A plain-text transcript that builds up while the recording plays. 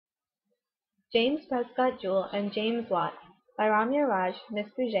James Prescott Joule and James Watt by Ramya Raj, Miss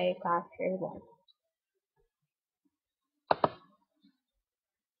Bouget, Class Period 1.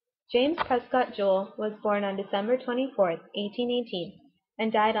 James Prescott Joule was born on December 24, 1818,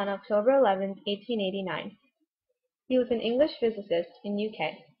 and died on October 11, 1889. He was an English physicist in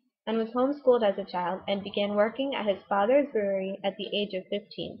UK, and was homeschooled as a child and began working at his father's brewery at the age of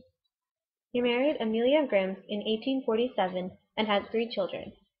 15. He married Amelia Grimes in 1847 and had 3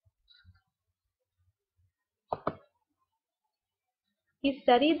 children. He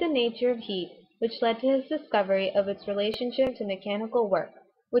studied the nature of heat, which led to his discovery of its relationship to mechanical work,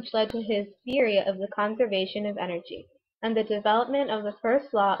 which led to his theory of the conservation of energy, and the development of the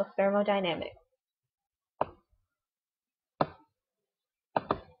first law of thermodynamics.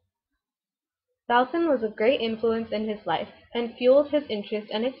 Dalton was a great influence in his life, and fueled his interest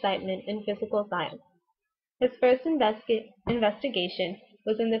and excitement in physical science. His first investigation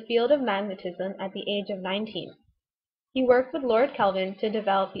was in the field of magnetism at the age of 19. He worked with Lord Kelvin to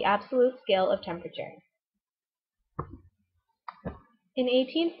develop the absolute scale of temperature. In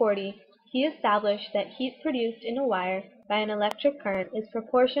 1840, he established that heat produced in a wire by an electric current is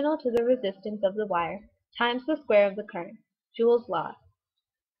proportional to the resistance of the wire times the square of the current, Joule's law.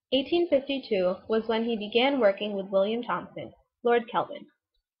 1852 was when he began working with William Thomson, Lord Kelvin.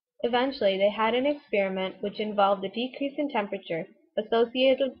 Eventually, they had an experiment which involved a decrease in temperature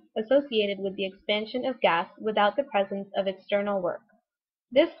associated with the expansion of gas without the presence of external work.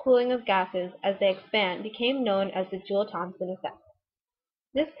 This cooling of gases as they expand became known as the Joule-Thomson effect.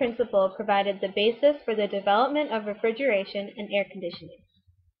 This principle provided the basis for the development of refrigeration and air conditioning.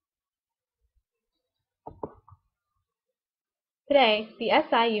 Today, the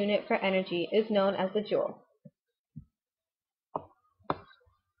SI unit for energy is known as the joule.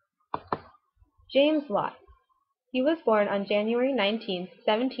 James Watt. He was born on January 19,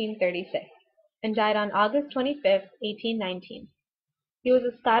 1736, and died on August 25, 1819. He was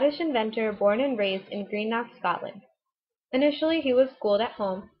a Scottish inventor born and raised in Greenock, Scotland. Initially, he was schooled at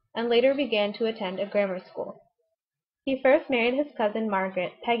home, and later began to attend a grammar school. He first married his cousin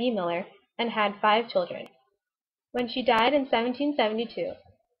Margaret, Peggy Miller, and had 5 children. When she died in 1772,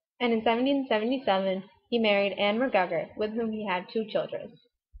 and in 1777, he married Anne McGregor, with whom he had 2 children.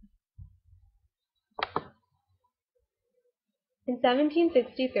 In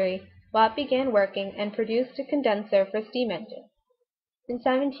 1763, Watt began working and produced a condenser for steam engines. In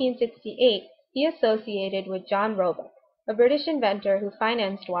 1768, he associated with John Roebuck, a British inventor who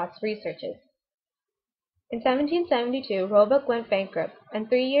financed Watt's researches. In 1772, Roebuck went bankrupt, and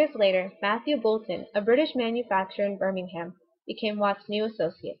 3 years later, Matthew Boulton, a British manufacturer in Birmingham, became Watt's new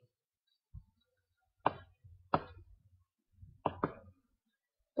associate.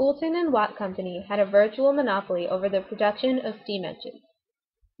 Boulton and Watt Company had a virtual monopoly over the production of steam engines.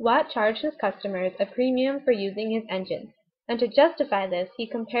 Watt charged his customers a premium for using his engines, and to justify this, he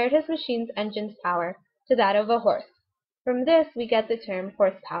compared his machine's engine's power to that of a horse. From this, we get the term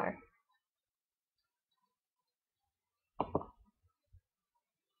horsepower.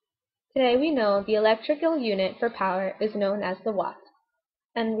 Today we know the electrical unit for power is known as the watt,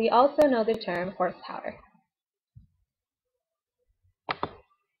 and we also know the term horsepower.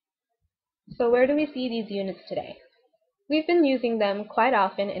 So where do we see these units today? We've been using them quite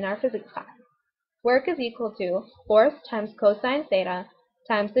often in our physics class. Work is equal to force times cosine theta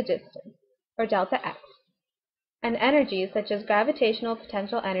times the distance, or delta x. And energy, such as gravitational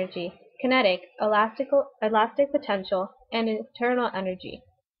potential energy, kinetic, elastic potential, and internal energy.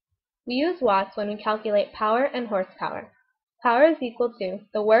 We use watts when we calculate power and horsepower. Power is equal to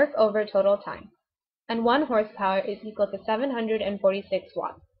the work over total time, and 1 horsepower is equal to 746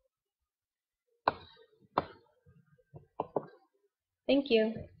 watts. Thank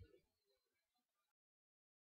you.